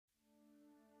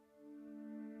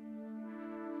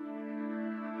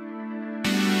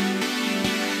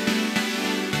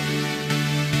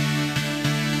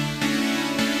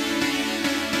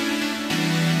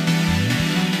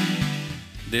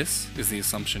This is the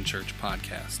Assumption Church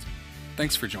podcast.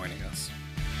 Thanks for joining us.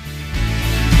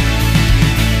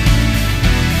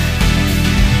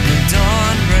 The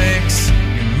dawn breaks,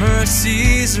 your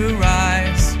mercies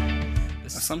arise.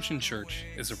 Assumption Church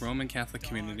is a Roman Catholic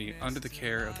community under the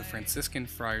care of the Franciscan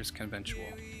Friars Conventual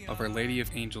of Our Lady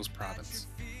of Angels Province.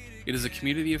 It is a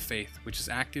community of faith which is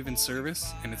active in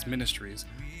service, and its ministries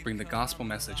bring the gospel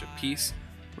message of peace,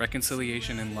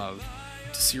 reconciliation, and love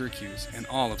to Syracuse and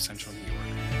all of Central New York.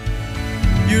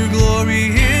 Your glory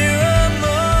here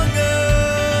among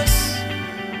us,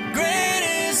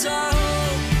 great is our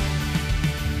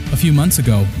hope. A few months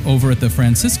ago, over at the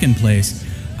Franciscan place,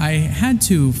 I had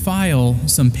to file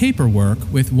some paperwork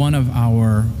with one of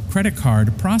our credit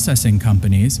card processing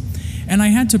companies, and I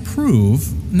had to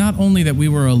prove not only that we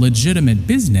were a legitimate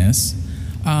business,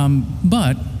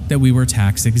 but that we were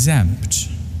tax exempt.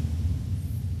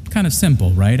 Kind of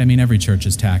simple, right? I mean, every church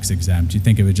is tax exempt. You'd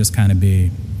think it would just kind of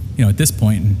be, at this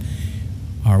point in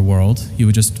our world, you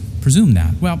would just presume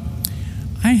that. Well,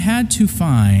 I had to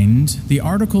find the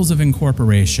Articles of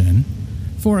Incorporation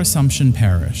for Assumption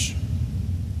Parish.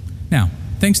 Now,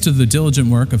 thanks to the diligent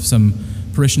work of some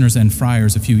parishioners and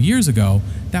friars a few years ago,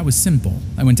 that was simple.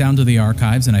 I went down to the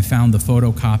archives and I found the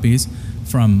photocopies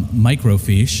from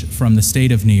microfiche from the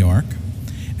state of New York,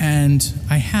 and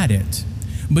I had it.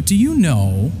 But do you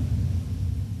know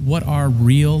what our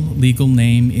real legal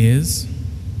name is?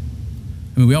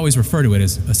 I mean, we always refer to it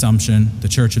as Assumption, the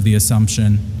Church of the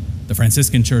Assumption, the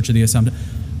Franciscan Church of the Assumption.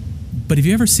 But have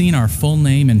you ever seen our full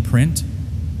name in print?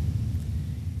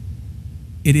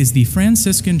 It is the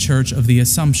Franciscan Church of the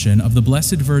Assumption of the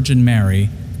Blessed Virgin Mary,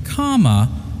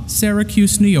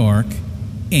 Syracuse, New York,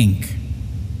 Inc.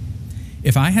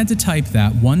 If I had to type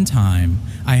that one time,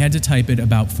 I had to type it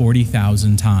about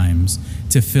 40,000 times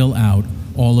to fill out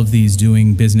all of these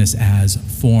doing business as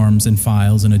forms and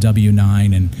files and a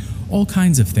W-9 and all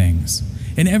kinds of things.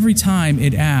 And every time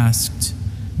it asked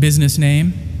business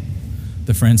name,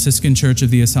 the Franciscan Church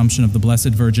of the Assumption of the Blessed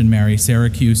Virgin Mary,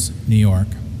 Syracuse, New York,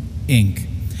 Inc.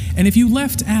 And if you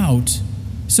left out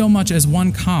so much as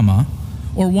one comma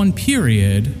or one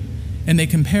period and they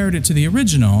compared it to the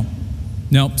original,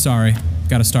 nope, sorry,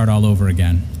 got to start all over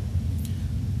again.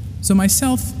 So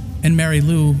myself and Mary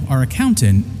Lou, our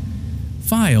accountant,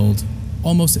 filed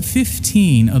almost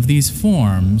 15 of these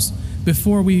forms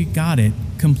before we got it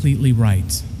completely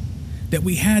right. That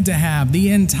we had to have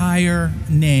the entire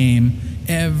name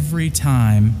every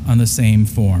time on the same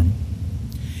form.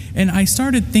 And I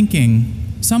started thinking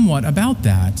somewhat about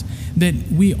that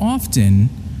we often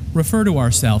refer to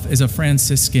ourselves as a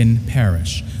Franciscan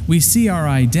parish. We see our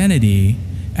identity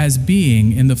as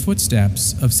being in the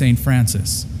footsteps of St.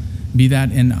 Francis, be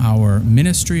that in our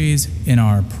ministries, in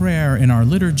our prayer, in our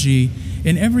liturgy,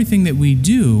 in everything that we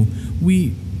do,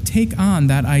 we take on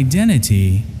that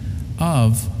identity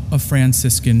of a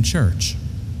Franciscan church.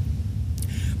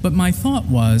 But my thought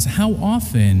was, how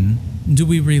often do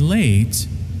we relate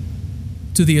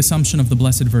to the Assumption of the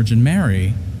Blessed Virgin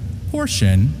Mary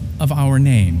portion of our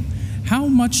name? How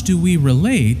much do we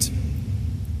relate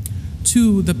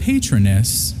to the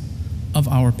patroness of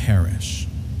our parish?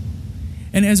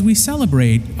 And as we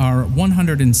celebrate our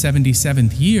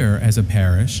 177th year as a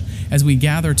parish, as we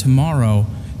gather tomorrow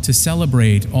to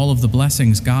celebrate all of the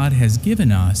blessings God has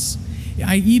given us,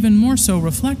 I even more so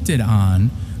reflected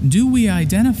on, do we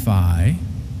identify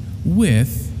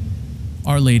with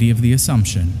Our Lady of the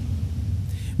Assumption?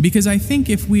 Because I think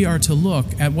if we are to look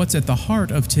at what's at the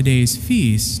heart of today's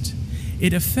feast,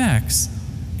 it affects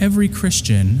every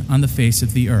Christian on the face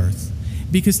of the earth.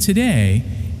 Because today,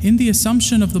 in the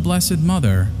Assumption of the Blessed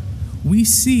Mother, we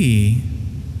see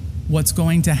what's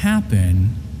going to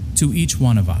happen to each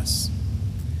one of us.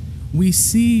 We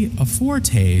see a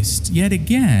foretaste, yet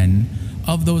again,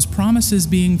 of those promises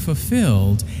being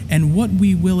fulfilled and what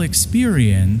we will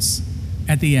experience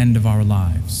at the end of our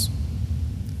lives.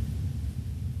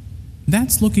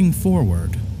 That's looking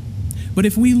forward. But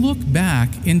if we look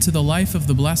back into the life of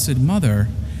the Blessed Mother,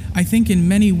 I think in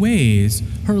many ways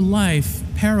her life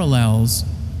parallels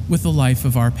with the life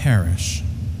of our parish.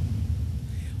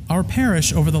 Our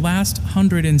parish over the last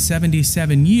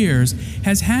 177 years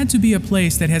has had to be a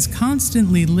place that has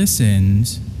constantly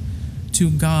listened to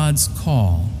God's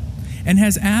call and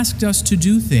has asked us to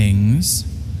do things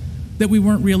that we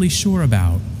weren't really sure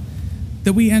about,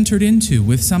 that we entered into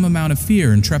with some amount of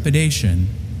fear and trepidation.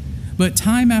 But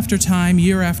time after time,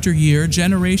 year after year,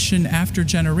 generation after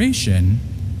generation,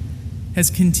 has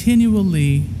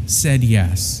continually said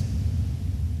yes.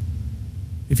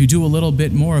 If you do a little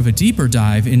bit more of a deeper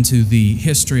dive into the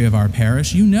history of our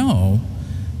parish, you know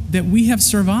that we have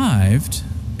survived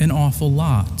an awful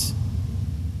lot.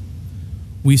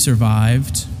 We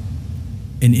survived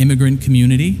an immigrant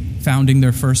community founding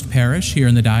their first parish here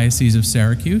in the Diocese of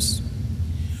Syracuse.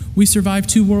 We survived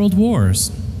 2 world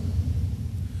wars.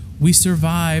 We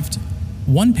survived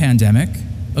one pandemic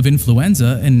of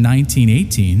influenza in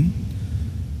 1918,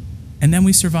 and then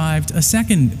we survived a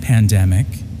second pandemic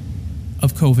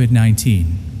of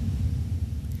COVID-19.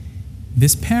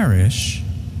 This parish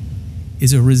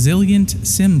is a resilient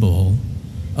symbol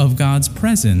of God's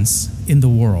presence in the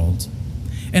world.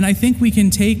 And I think we can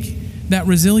take that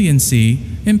resiliency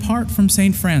in part from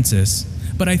St. Francis,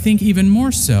 but I think even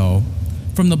more so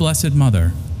from the Blessed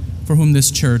Mother, for whom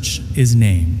this church is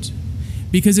named.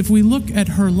 Because if we look at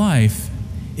her life,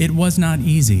 it was not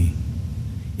easy.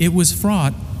 It was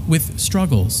fraught with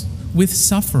struggles, with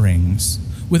sufferings,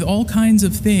 with all kinds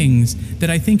of things that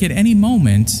I think at any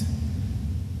moment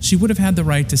she would have had the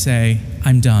right to say,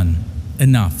 I'm done,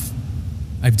 enough.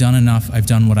 I've done enough, I've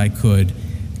done what I could,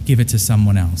 give it to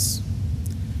someone else.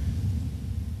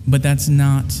 But that's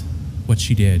not what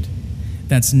she did.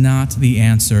 That's not the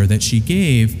answer that she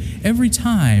gave every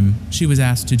time she was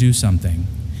asked to do something.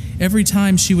 Every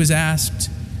time she was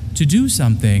asked to do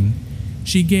something,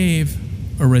 she gave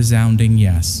a resounding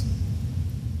yes.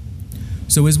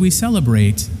 So as we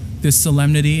celebrate this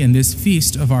solemnity and this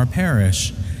feast of our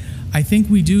parish, I think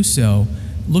we do so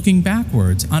looking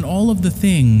backwards on all of the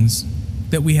things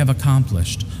that we have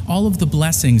accomplished, all of the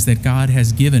blessings that God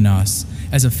has given us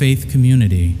as a faith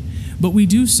community. But we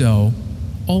do so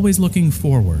always looking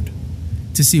forward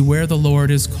to see where the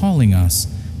Lord is calling us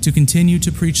to continue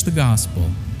to preach the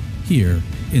gospel here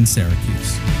in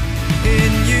Syracuse.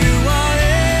 In you our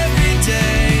every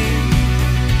day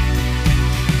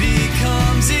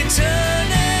becomes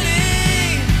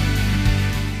eternity.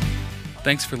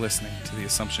 Thanks for listening to the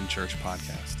Assumption Church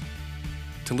podcast.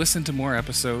 To listen to more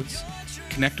episodes,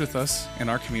 connect with us in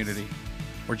our community,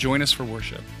 or join us for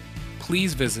worship,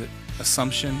 please visit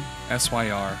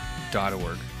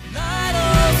AssumptionSYR.org. Light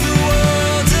of the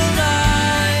world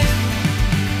alive.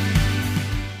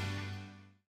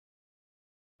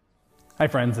 Hi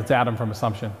friends, it's Adam from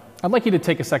Assumption. I'd like you to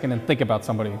take a second and think about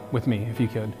somebody with me, if you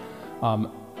could.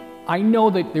 I know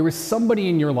that there is somebody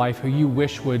in your life who you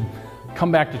wish would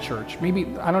come back to church. Maybe,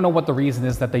 I don't know what the reason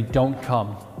is that they don't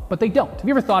come, but they don't. Have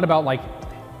you ever thought about,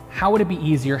 how would it be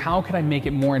easier? How could I make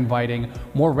it more inviting,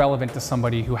 more relevant to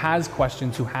somebody who has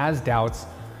questions, who has doubts,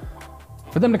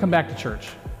 for them to come back to church?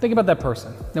 Think about that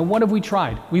person. Now, what have we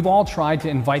tried? We've all tried to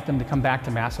invite them to come back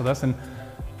to Mass with us, and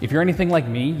if you're anything like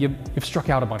me, you've struck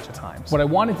out a bunch of times. What I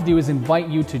wanted to do is invite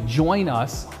you to join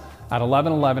us at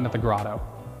 11:11 at the Grotto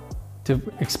to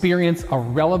experience a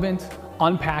relevant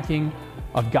unpacking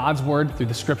of God's Word through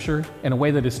the Scripture in a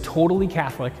way that is totally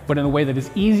Catholic, but in a way that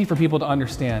is easy for people to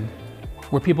understand,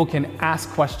 where people can ask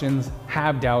questions,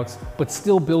 have doubts, but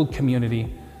still build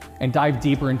community and dive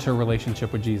deeper into a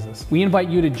relationship with Jesus. We invite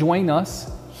you to join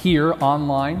us here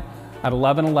online at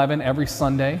 11:11 every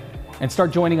Sunday, and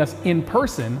start joining us in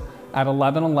person at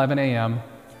 11:11 a.m.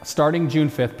 starting June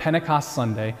 5th, Pentecost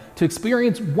Sunday, to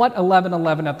experience what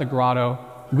 11:11 at the Grotto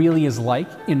really is like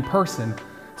in person,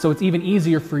 so it's even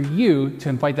easier for you to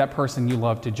invite that person you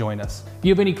love to join us. If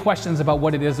you have any questions about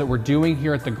what it is that we're doing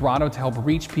here at the Grotto to help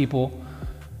reach people,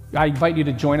 I invite you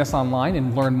to join us online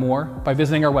and learn more by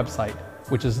visiting our website,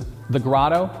 which is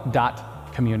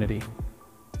thegrotto.community.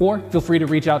 Or feel free to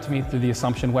reach out to me through the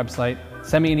Assumption website.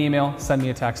 Send me an email, send me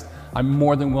a text. I'm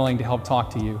more than willing to help talk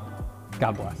to you.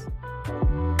 God bless.